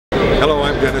Hello,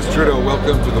 I'm Dennis Trudeau.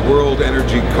 Welcome to the World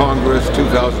Energy Congress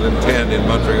 2010 in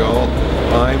Montreal.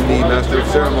 I'm the Master of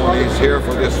Ceremonies here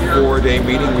for this 4-day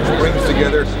meeting, which brings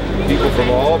together people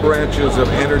from all branches of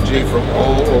energy from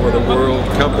all over the world,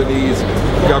 companies,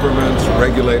 governments,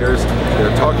 regulators.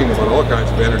 They're talking about all kinds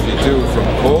of energy too, from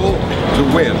coal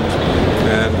to wind.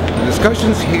 And the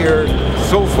discussions here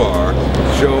so far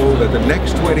show that the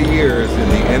next 20 years in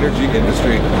the energy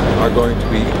industry are going to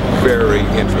be very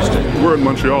interesting. We're in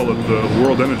Montreal at the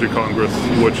World Energy Congress,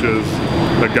 which is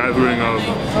a gathering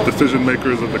of decision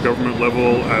makers at the government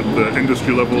level, at the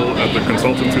industry level, at the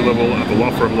consultancy level, at the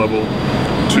law firm level,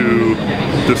 to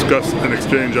discuss and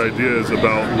exchange ideas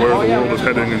about where the world is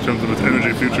heading in terms of its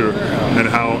energy future and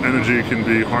how energy can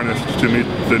be harnessed to meet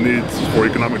the needs for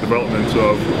economic development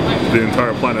of the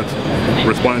entire planet,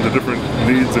 responding to different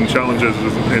needs and challenges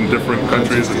in different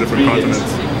countries and different continents.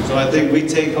 So I think we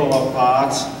take our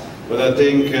part, but I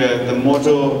think the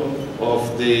motto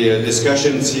of the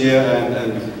discussions here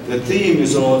and the theme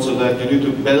is also that you need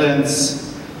to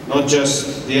balance not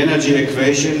just the energy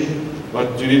equation,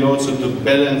 but you need also to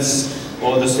balance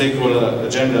all the stakeholder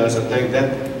agendas. I think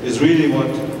that is really what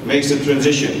makes the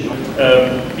transition.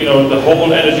 You know, the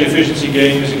whole energy efficiency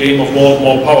game is a game of more and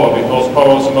more power, because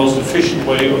power is the most efficient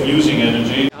way of using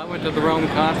energy. I went to the Rome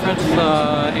conference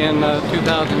in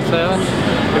 2007.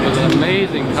 It was an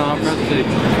amazing conference. For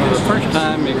the first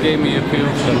time, it gave me a feel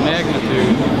for the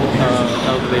magnitude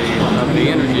of the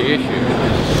energy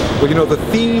issue. Well, you know, the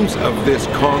themes of this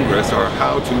Congress are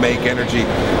how to make energy,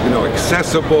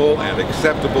 accessible and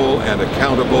acceptable and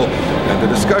accountable. And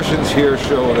the discussions here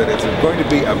show that it's going to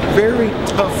be a very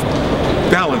tough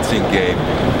balancing game,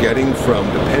 getting from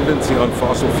dependency on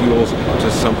fossil fuels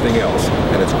to something else.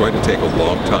 And it's going to take a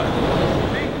long time.